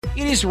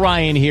It is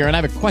Ryan here, and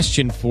I have a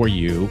question for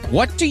you.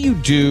 What do you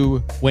do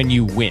when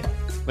you win?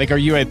 Like, are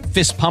you a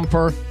fist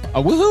pumper,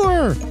 a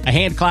woohooer, a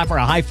hand clapper,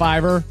 a high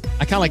fiver?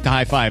 I kind of like the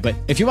high five, but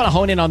if you want to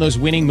hone in on those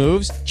winning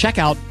moves, check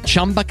out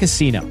Chumba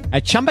Casino.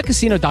 At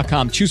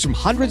ChumbaCasino.com, choose from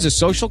hundreds of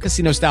social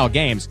casino-style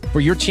games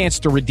for your chance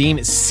to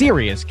redeem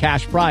serious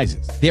cash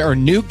prizes. There are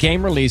new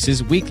game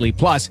releases weekly,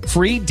 plus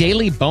free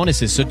daily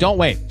bonuses. So don't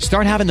wait.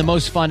 Start having the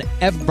most fun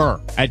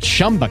ever at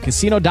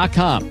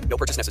ChumbaCasino.com. No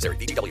purchase necessary.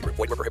 VGW Group.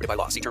 Void where prohibited by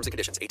law. See terms and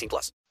conditions.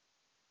 18+.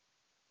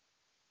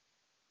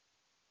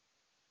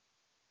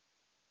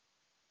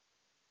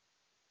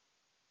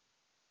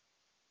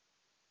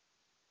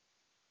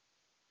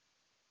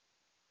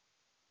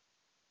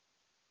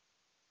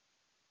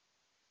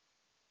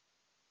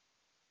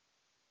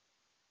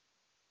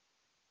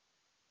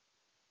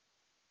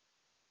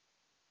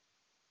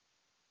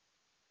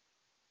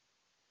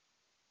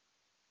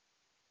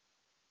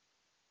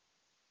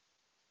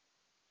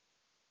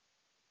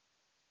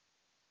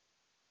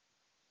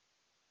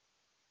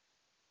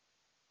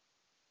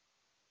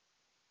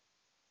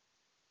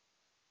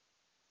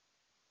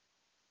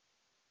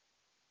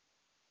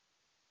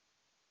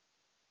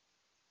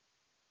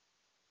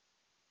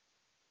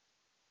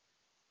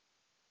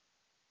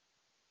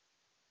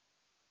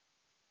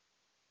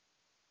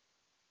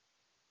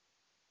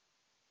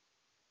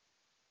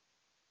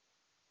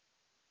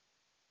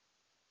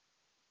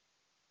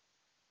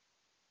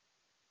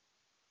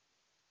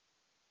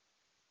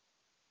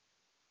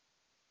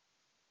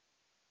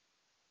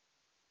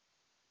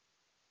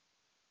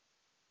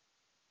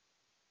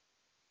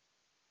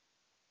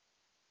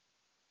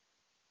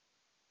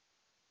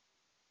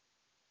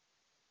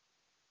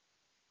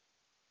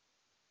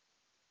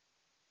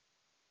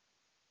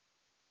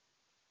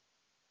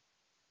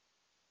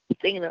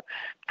 Tina,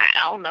 I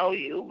don't know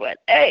you, but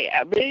hey,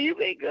 I mean, you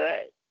be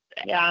good.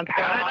 Yeah, I'm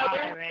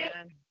fine,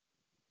 man.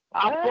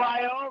 I'll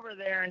fly over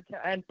there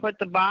and put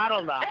the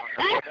bottle down.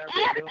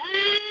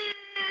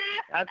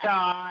 That's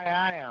how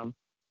I am.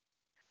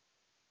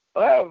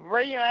 Well,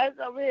 bring your ass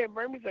over here.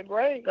 Bring me some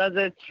grapes. Because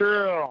it's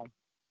true.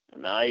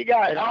 No, you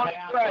got it. It'll Only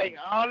happen. grape.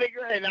 Only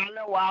grape. I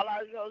know wild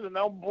out shows and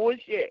no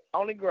bullshit.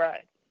 Only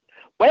grape.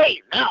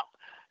 Wait, no.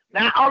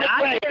 Not only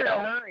grape. Wait,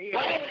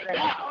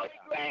 not only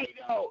grape,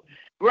 though.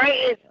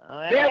 Grape is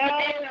Well,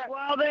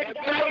 Belvedere.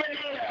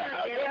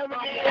 It's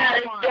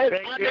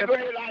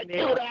undergraduate like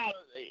 $2.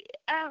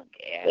 I don't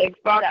care. big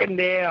fucking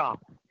deal.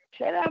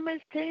 Shut up, Miss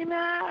Tina.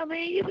 I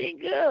mean, you been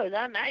good.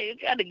 Now you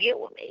trying to get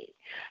with me.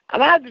 I'm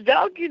going to have to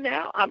dog you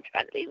now. I'm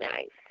trying to be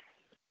nice.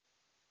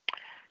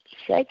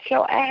 Shut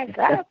your ass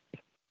up.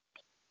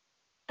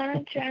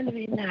 I'm trying to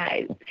be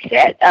nice.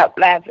 Shut up,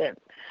 laughing.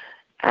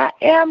 I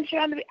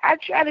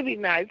try to be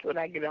nice when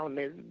I get on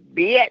this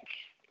bitch.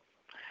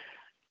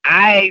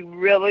 I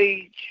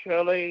really,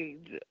 truly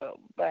do.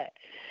 But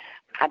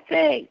I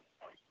think,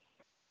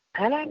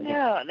 I don't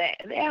know, they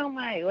don't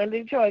like when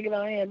Detroit get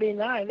on here and be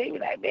nice. They be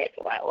like, bitch,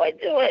 what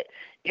do it?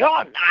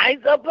 You're nice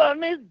up on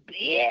this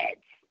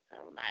bitch.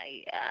 I'm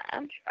like,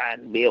 I'm trying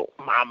to be a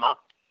mama.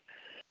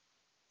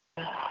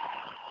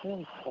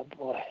 Oh,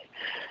 boy.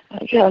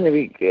 I'm trying to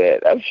be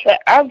good.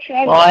 I'm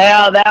trying Well, to...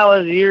 hell, that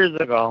was years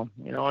ago.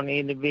 You don't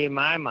need to be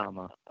my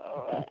mama.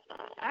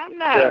 I'm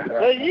not.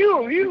 But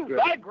you,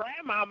 my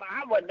grandmama,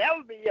 I would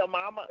never be your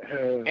mama.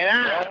 And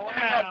I'm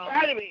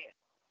trying to be.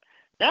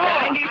 No,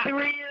 93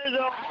 years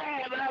old.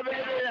 I had my baby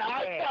in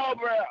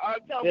October.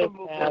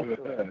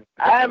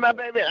 I had my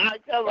baby in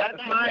October.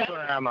 That's my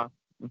grandma.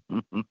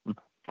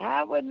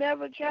 I would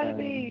never try to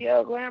be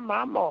your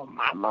grandmama or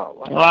mama.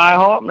 Well, I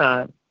hope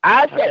not.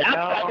 I said I'm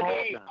trying to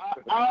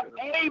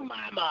be a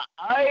mama.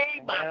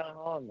 A mama.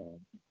 Well, no.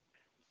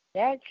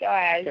 That's your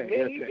ass.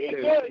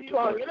 You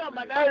want to get on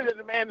my nerves,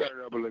 man. Turn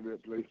it up a little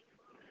bit, please.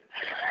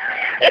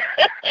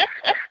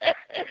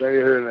 Say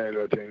her name,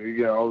 though, Tina. You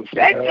got all the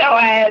Shut your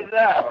ass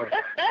up.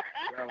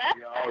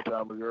 all the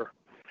time, girl.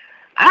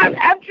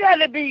 I'm trying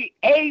to be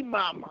a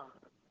mama.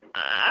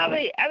 I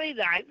mean,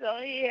 nice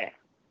on here.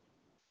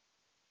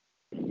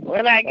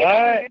 When I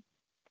get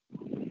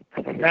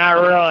Not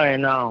really,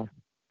 no.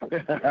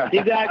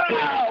 You got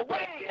oh,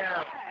 wait.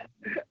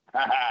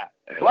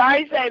 Why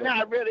you say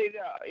not really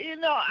though? You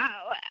know,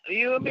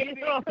 you and me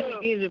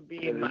need to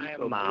be my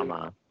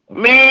mama.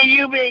 Man,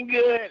 you been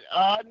good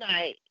all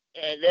night.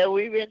 And then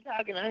we've been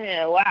talking on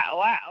here. Why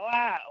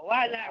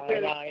not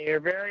really? You're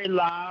very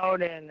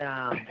loud and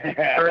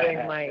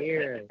hurting my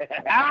ears.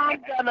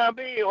 I'm gonna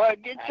be,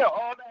 get your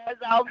old ass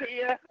out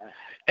here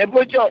and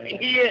put your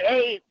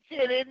ear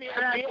shit in there.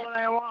 That's what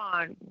I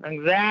want.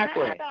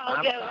 Exactly.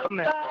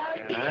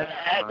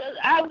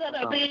 I'm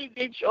gonna be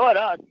Detroit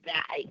all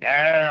night.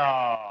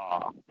 Yeah.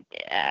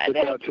 Yeah.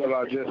 Chill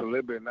out just a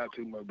little bit, not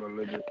too much, but a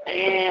little bit.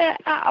 Yeah.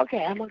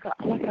 Okay, I'm gonna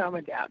calm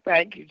it down.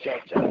 Thank you,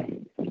 JJ.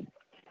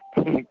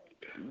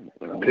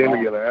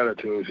 Tina get an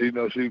attitude. She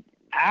knows she.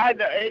 I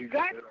know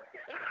exactly.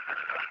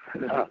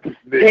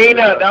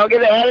 Tina, don't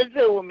get an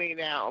attitude with me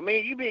now. I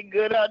mean, you been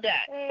good all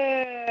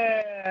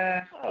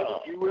day.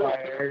 She will. I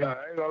ain't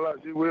gonna lie.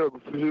 She will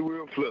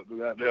flip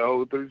that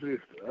whole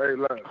 360. I ain't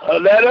lying.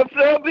 Let her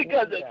flip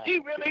because if she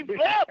really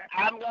flip,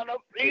 I'm gonna.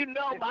 You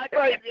know, my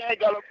crazy ain't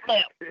gonna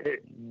flip.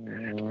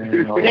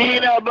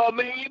 Tina, but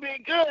me, you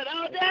been good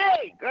all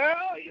day,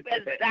 girl. You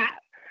better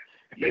stop.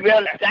 You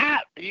better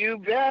stop. You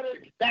better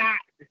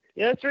stop.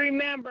 Just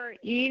remember,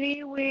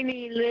 eeny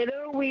weeny,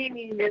 little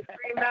weeny. Just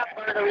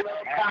remember the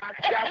little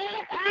concept.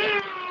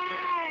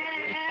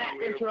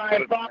 Just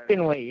try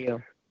fucking with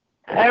you.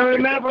 I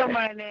remember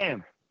my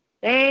name.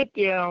 Thank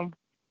you.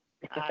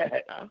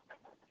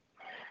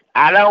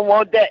 I don't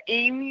want that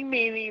eeny,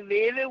 meeny,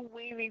 little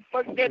weeny,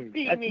 fuck that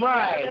teeny. That's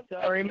right.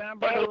 So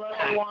remember the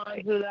little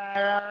ones that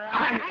are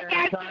out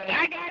here.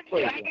 I got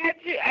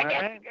you,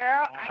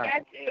 girl.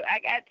 I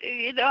got you.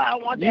 You know I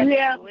want that. You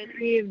have a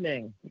good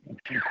evening.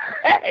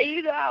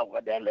 You know I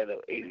want that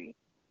little eeny.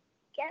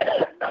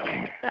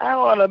 I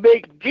want a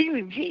big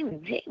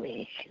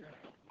Jimmy.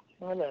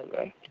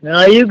 Whatever.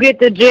 No, you get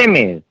the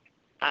Jimmy.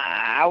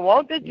 I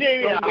want the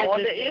Jimmy. I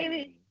want the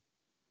eeny.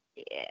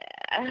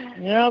 Yeah.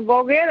 You know,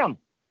 go get them.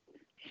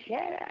 Shut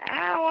up.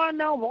 I don't want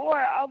no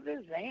more of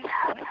this thing.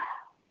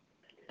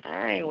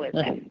 I ain't with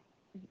that.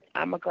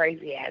 I'm a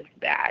crazy ass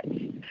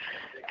bitch.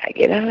 I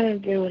get on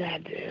and do what I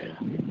do.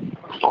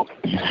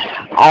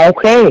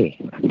 Okay.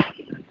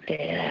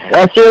 Yeah.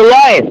 That's your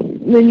life.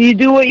 Then you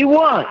do what you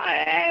want.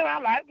 I ain't my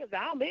life because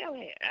I don't be on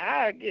here.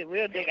 I get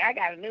real dick. I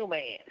got a new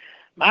man.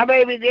 My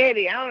baby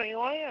daddy, I don't even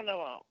want him no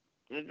more.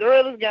 The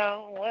thrill is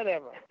gone,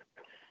 whatever.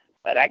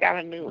 But I got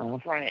a new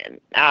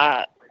friend.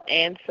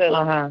 And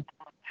so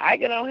I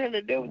get on here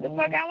to do what the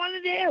fuck I want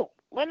to do.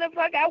 When the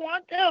fuck I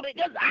want to,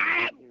 because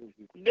I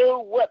do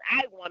what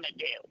I want to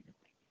do.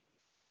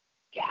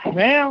 Yeah.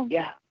 Well,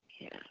 Yeah.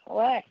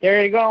 What?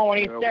 there you go. When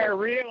you start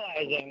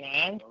realizing,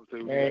 man.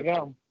 There you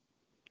go.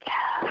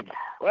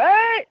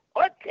 What?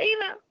 What,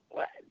 Tina?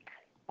 What?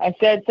 I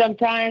said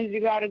sometimes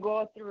you got to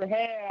go through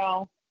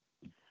hell.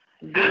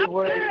 Do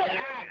what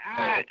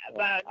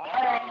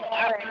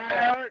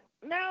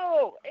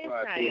no, it's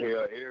not.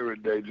 Hell every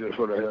day just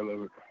for the hell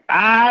of it.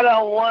 I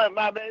don't want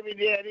my baby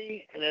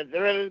daddy, and the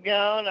thrill is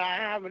gone. I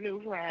have a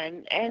new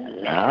friend,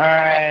 and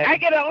I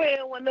get on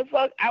here when the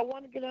fuck I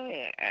want to get on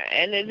here,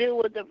 and to do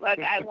what the fuck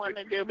I want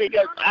to do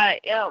because I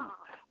am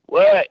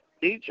what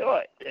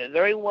Detroit. There's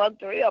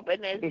 313 up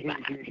in this.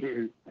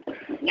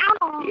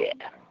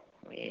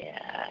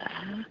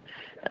 Yeah.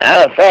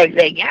 Oh, folks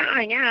say yeah.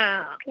 I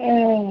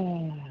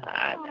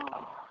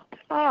know.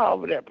 Oh,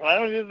 over there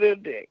playing with his little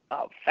dick.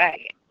 Oh,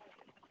 faggot.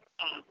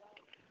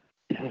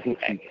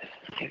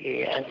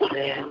 Yes,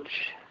 bitch.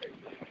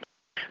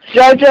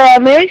 Jojo, I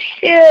miss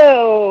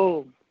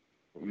you.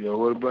 Yeah,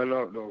 what about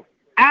up though?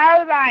 I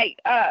was like,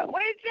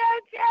 where's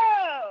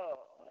Jojo?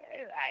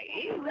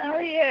 He's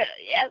over here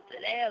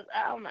yesterday or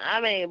something. I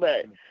mean,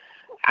 but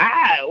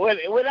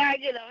when I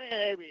get on here,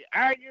 they be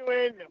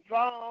arguing, the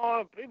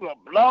phone, people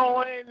are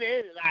blowing,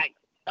 it's like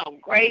some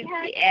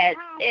crazy ass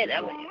shit.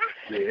 I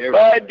mean,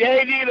 but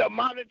they need a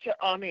monitor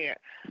on here.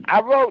 I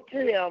wrote to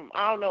him.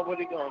 I don't know what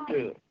he's going to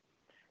do.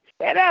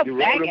 Shut up,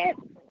 faggot.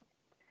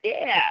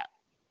 Yeah.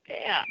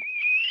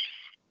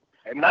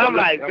 And I'm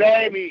like,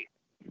 baby,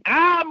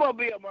 I'm going to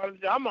be a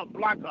monitor. I'm going to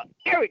block up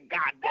every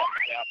goddamn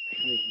stuff.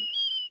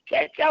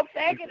 Shut your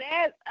faggot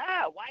ass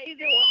up. Why you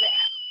doing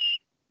that?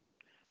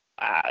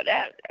 Wow,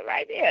 that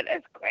right there,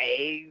 that's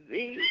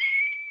crazy.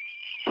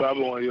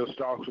 Probably one of your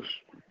stalkers.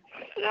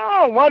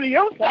 No, one of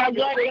your sounds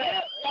stalkers.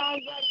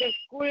 like a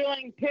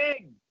squealing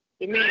pig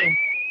to me.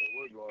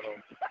 What's going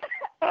on?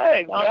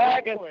 Hey, Sounds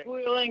like a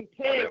squealing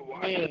pig to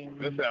me.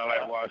 That sound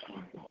like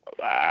Washington.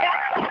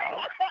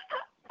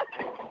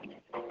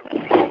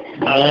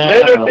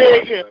 Little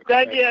pig and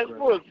stucky ass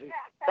pussy.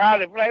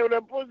 Probably play with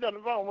that pussy on the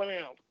phone with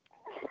him.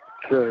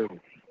 Okay.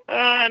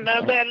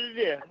 Not bad as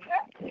this.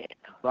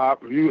 Bob,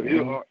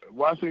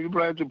 Washington, you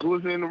playing your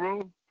pussy in the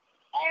room?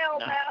 Hell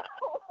no.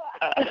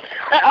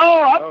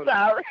 I'm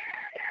sorry.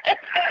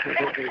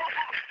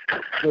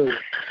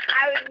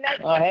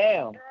 Oh,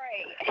 hell.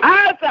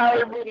 I'm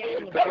sorry,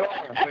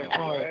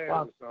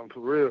 For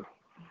real.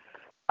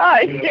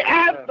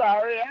 I'm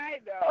sorry. I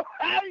know.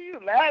 How are you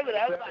laughing?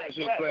 I'm like,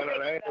 She playing on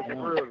the ass for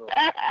real though.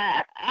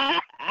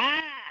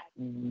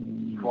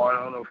 Fart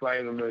on the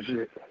plane and that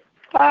shit.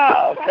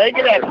 Oh, think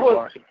of that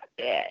pussy.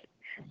 Yeah.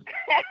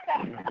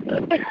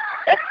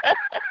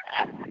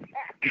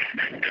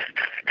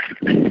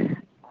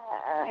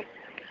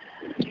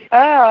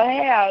 Oh,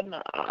 hell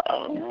no.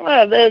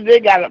 Well, they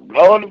got to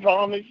blow the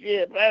phone and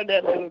shit. Play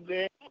that little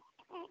bit.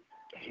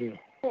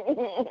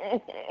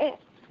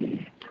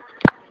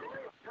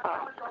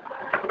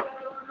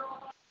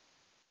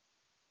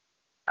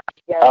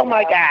 Oh,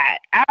 my God.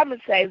 I'm going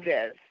to say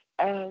this.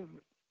 I'm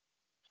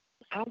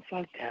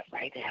fucked up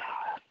right now.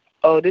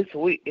 Oh, this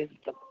week is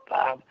the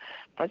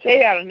I'll tell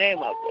you how the name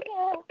of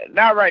it.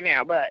 Not right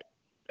now, but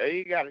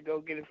you got to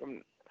go get it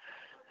from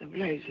the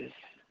places.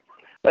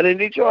 But in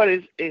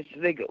Detroit, it's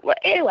legal. Well,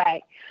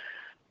 anyway,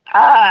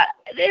 Uh,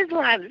 this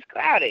line is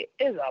crowded.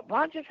 There's a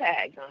bunch of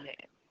fags on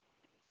here.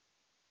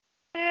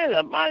 There's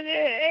a bunch of,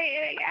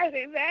 I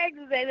say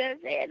fags, they done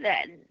said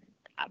nothing.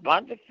 A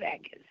bunch of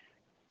faggots.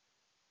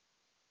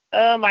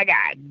 Oh my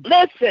God.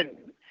 Listen,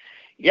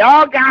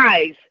 y'all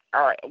guys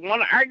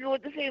want to argue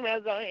with the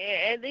females on here,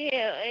 and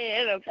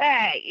then a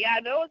fag.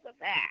 Y'all know it's a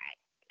fag.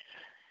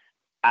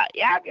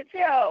 Y'all can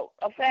tell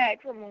a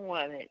fag from a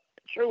woman,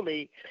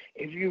 truly,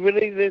 if you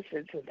really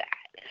listen to that.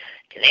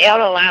 They on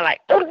the line like,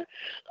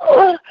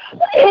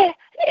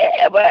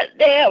 yeah, but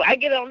damn, I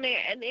get on there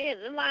and then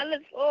the line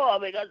is full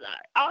because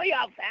all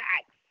y'all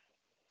facts,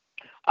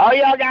 all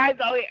y'all guys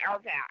over here are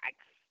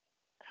facts.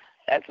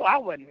 That's why I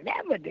would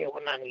never deal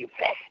with none of you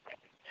facts.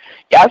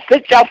 Y'all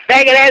sit your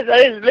faggot ass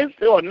and listen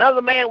to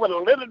another man with a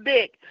little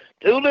dick,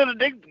 two little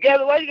dicks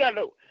together. What you gotta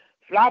do?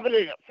 Flop it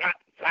in, flop,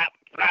 flop,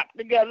 flop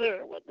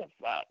together. What the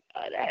fuck?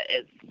 That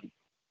is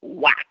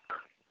whack.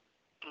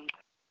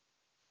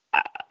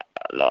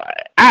 Lord,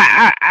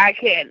 I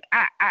can't.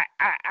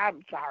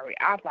 I'm sorry.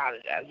 I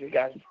apologize, you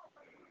guys.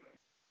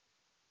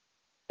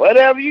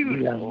 Whatever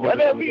you want,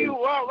 whatever you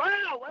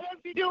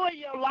do in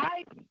your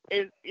life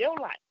is your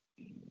life.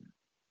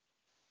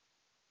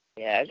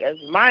 Yeah, because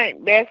my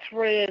best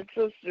friend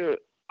sister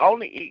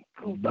only eat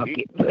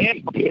bucket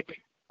bitch.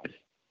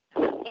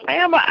 I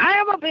am a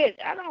bitch.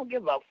 I don't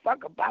give a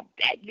fuck about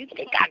that. You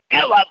think I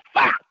give a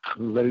fuck?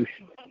 Loose.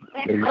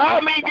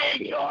 Call me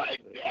Detroit,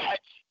 bitch.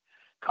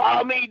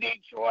 Call me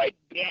Detroit,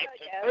 bitch.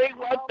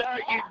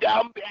 313, you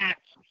dumb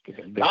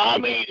bitch. Call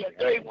me the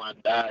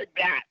 313,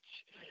 bitch.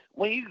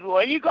 When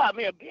you call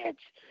me a bitch,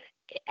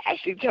 it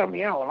actually turn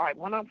me on. Like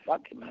when I'm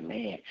fucking my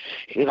man,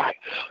 he's like,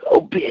 "Oh,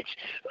 bitch."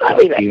 I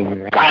be like,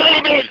 "Call me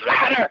a bitch,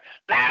 louder."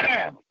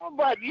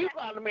 But you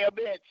calling me a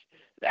bitch?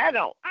 I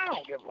don't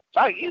give a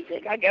fuck. You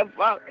think I give a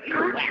fuck? Okay,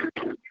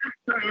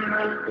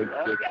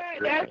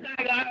 that's not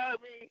gonna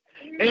hurt me.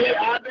 Yeah,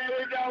 I bet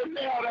it don't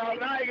sound all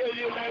right because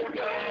you ain't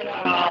going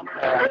on.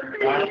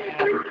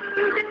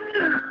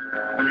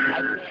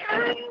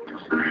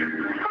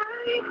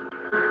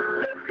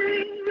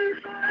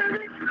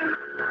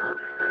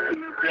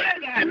 You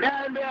got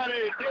nothing better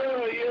to do,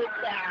 you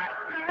got.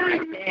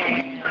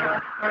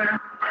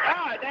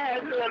 Oh,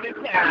 that's really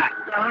sad.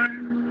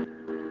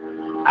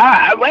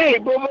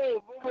 Wait,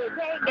 boo-boo,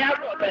 turn down a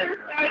little bit.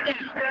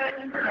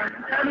 Turn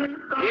down.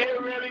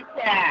 You're really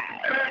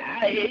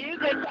sad. You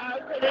can talk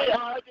to me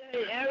all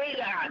day, every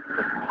night.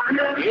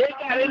 You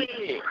got it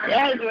in.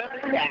 That's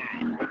really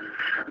sad.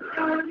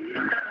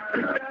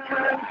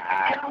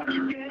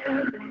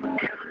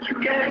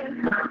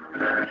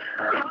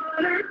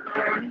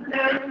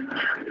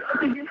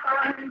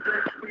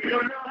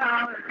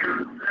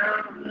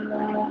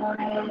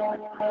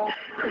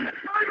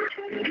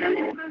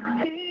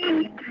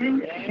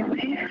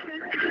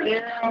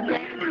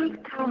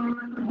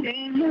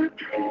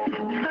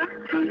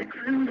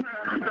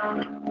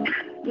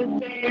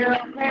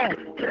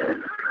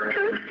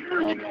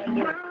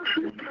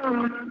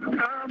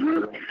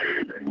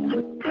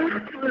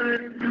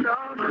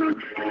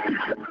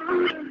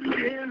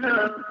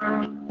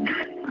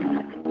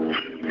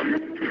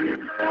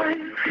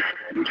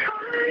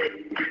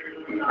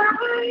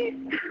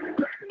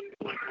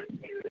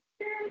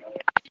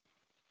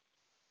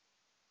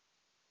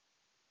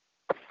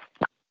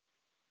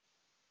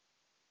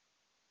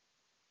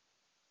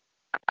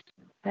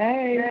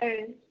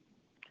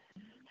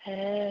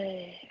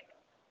 Hey.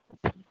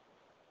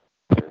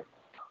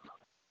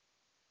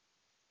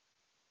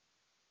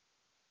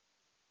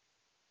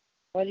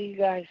 What are you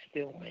guys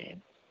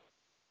doing?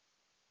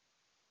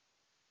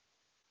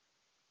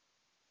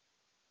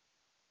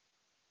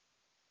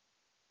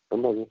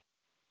 Somebody.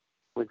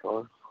 We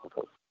are.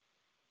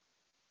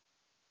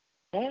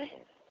 Huh?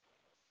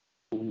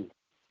 Mm.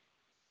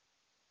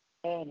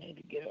 I need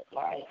to get up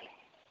live.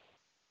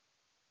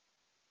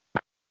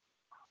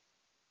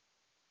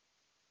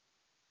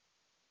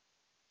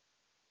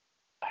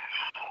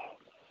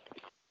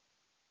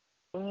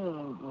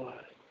 Oh, boy.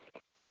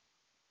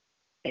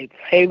 They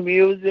play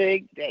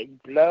music, they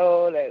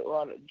blow, they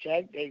want to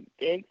jack their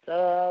dicks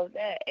off.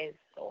 That is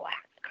whack.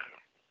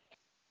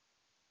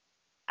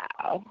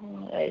 Oh,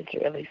 it's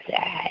really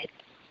sad.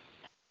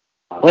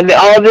 When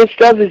all this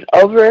stuff is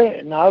over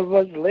and all of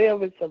us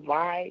live and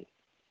survive,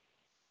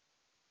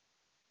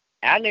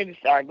 I need to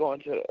start going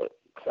to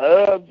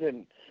clubs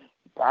and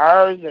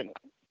bars and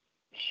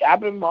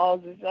shopping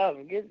malls and stuff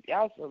and get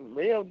y'all some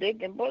real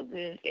dick and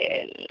pussy and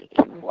shit.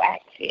 Some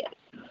whack shit.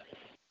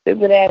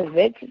 Stupid ass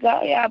bitches.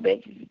 All y'all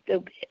bitches are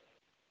stupid.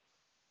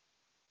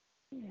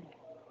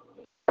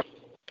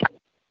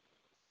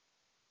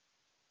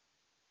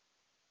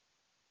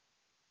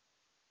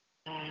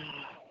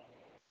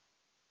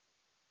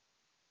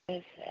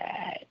 It's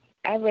sad.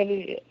 I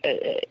really,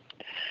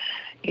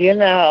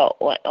 when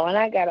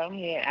I got on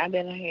here, I've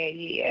been on here a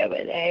year,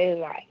 but they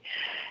like,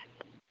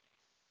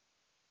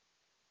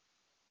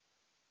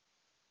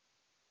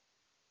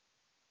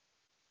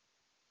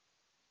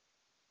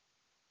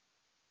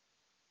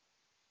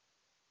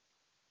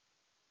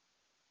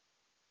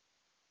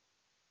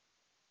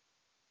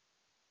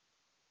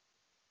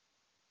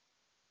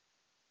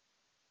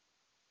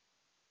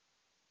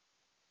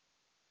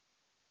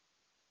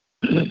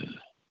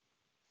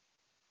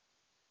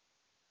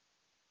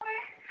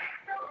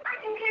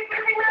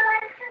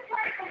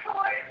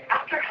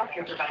 After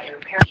healthcare provider,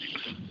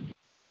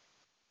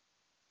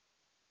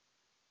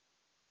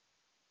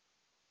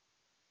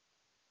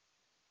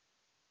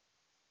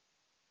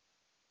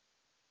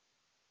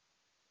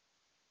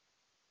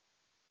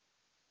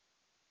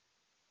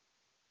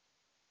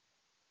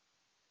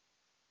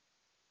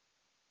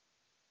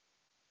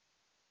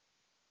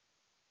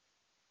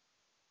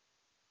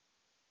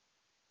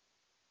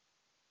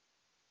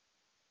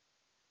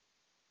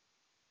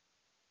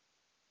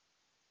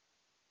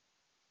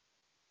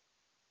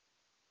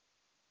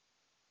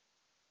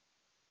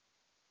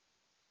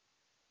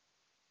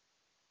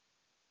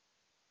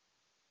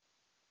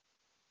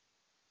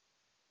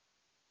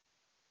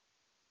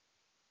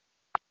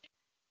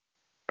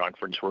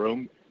 Conference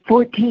room.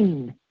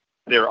 14.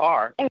 There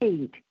are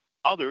 8.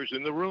 others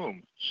in the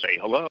room. Say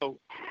hello.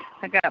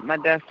 I got my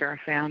duster. I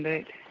found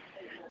it.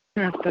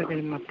 I stuck it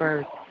in my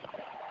purse.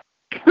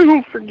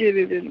 Don't forget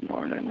it in the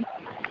morning.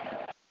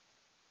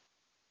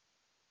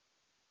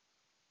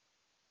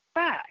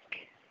 Back.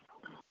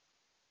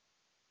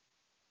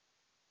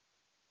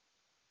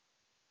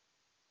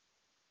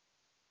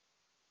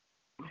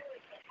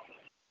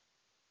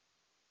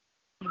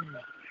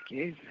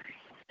 Excuse me.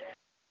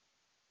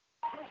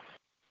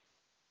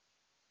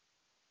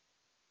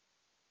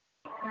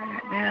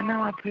 Alright, now I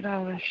know I put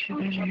all this shit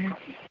in here.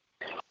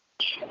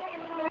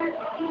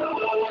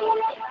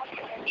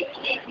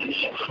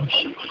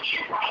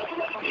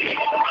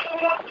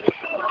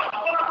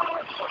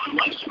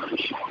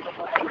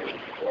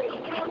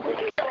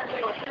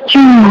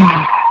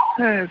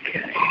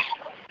 Okay.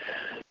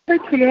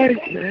 That's what I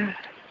said.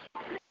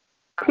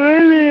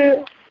 Quit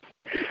it.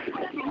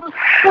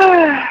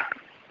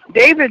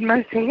 David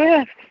must have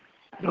left.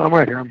 No, I'm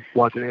right here. I'm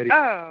watching Eddie.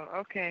 Oh,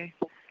 okay.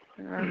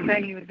 I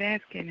thought he was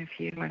asking if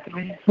you went to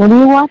bed. What are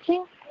you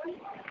watching?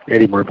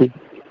 Eddie Murphy.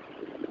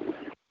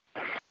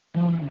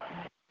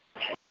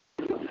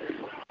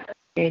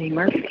 Eddie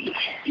Murphy.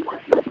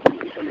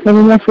 Eddie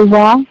Murphy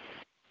Wall?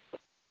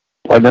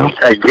 What now?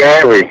 Hey,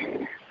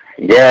 Gabby.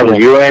 Gabby,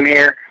 you in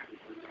here?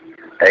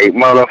 8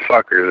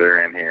 motherfuckers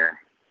are in here.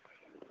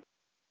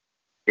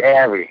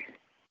 Gabby.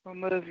 Well,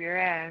 move your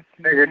ass.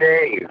 Nigger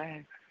Dave.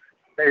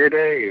 Nigger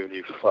Dave,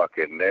 you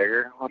fucking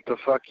nigger. What the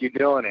fuck you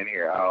doing in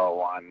here? Oh,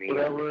 Juanita.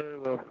 Whatever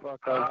the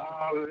fuck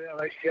Oh,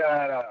 really?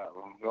 Shut up.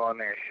 Go in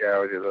there and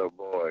shower with your little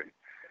boy.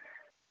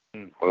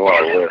 We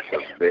want to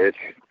listen, bitch.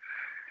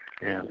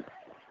 Yeah.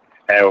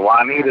 Hey,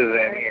 Juanita's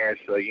in here,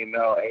 so you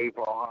know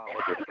April Hunt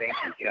with the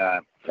stinky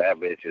cunt. That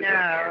bitch is in No,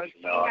 here she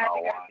smelling had to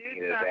on go do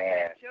Juanita's something.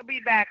 ass. She'll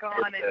be back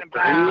on in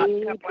about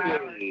a couple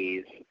hours.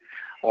 Please.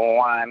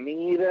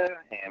 Juanita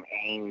and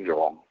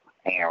Angel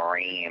and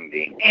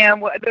Randy.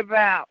 And what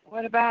about?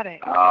 What about it?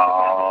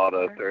 Oh,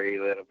 the 3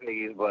 little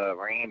piggies, but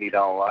Randy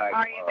don't like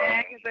Are you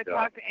mad because I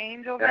talked to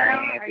Angel now?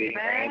 Are you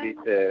mad? Randy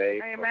said Are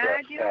you April's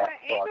mad? You know what?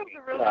 Angel's a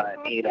really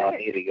cool He don't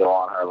need to go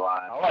on her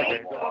line.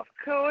 Angel's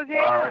cool as Oh,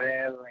 hell.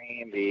 there's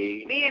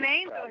Randy. Me and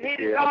Angel hit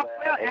it off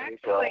well,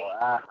 actually.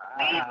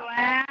 We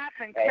laugh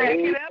and crack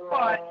it up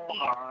on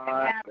here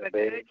and have a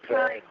good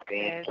time,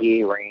 sis.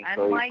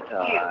 Unlike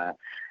you.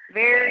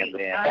 Very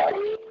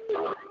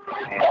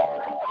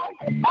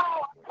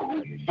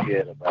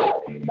shit about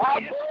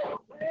it.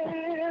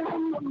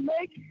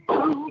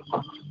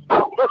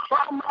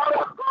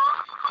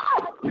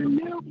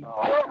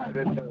 Oh,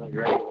 this is a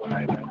great one.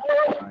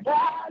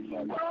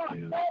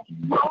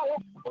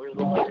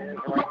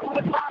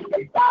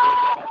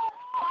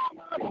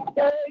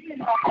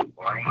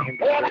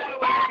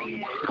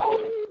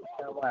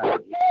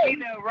 You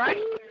know,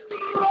 right?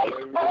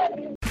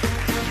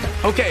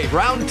 Okay,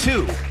 round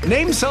 2.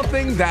 Name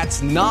something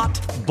that's not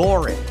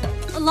boring.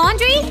 A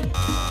laundry?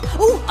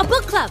 Ooh, a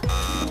book club.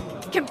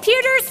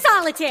 Computer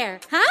solitaire,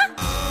 huh?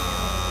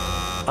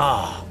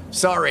 Ah,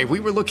 sorry,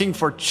 we were looking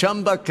for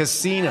Chumba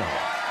Casino.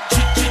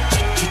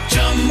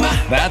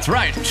 That's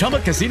right,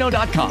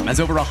 ChumbaCasino.com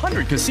has over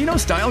 100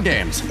 casino-style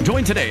games.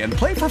 Join today and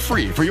play for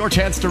free for your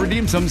chance to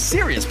redeem some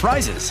serious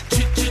prizes.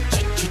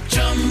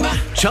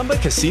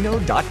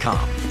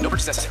 ChumbaCasino.com. No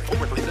purchase necessary. Void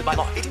where prohibited by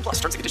law. 18+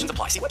 terms and conditions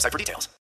apply. See website for details.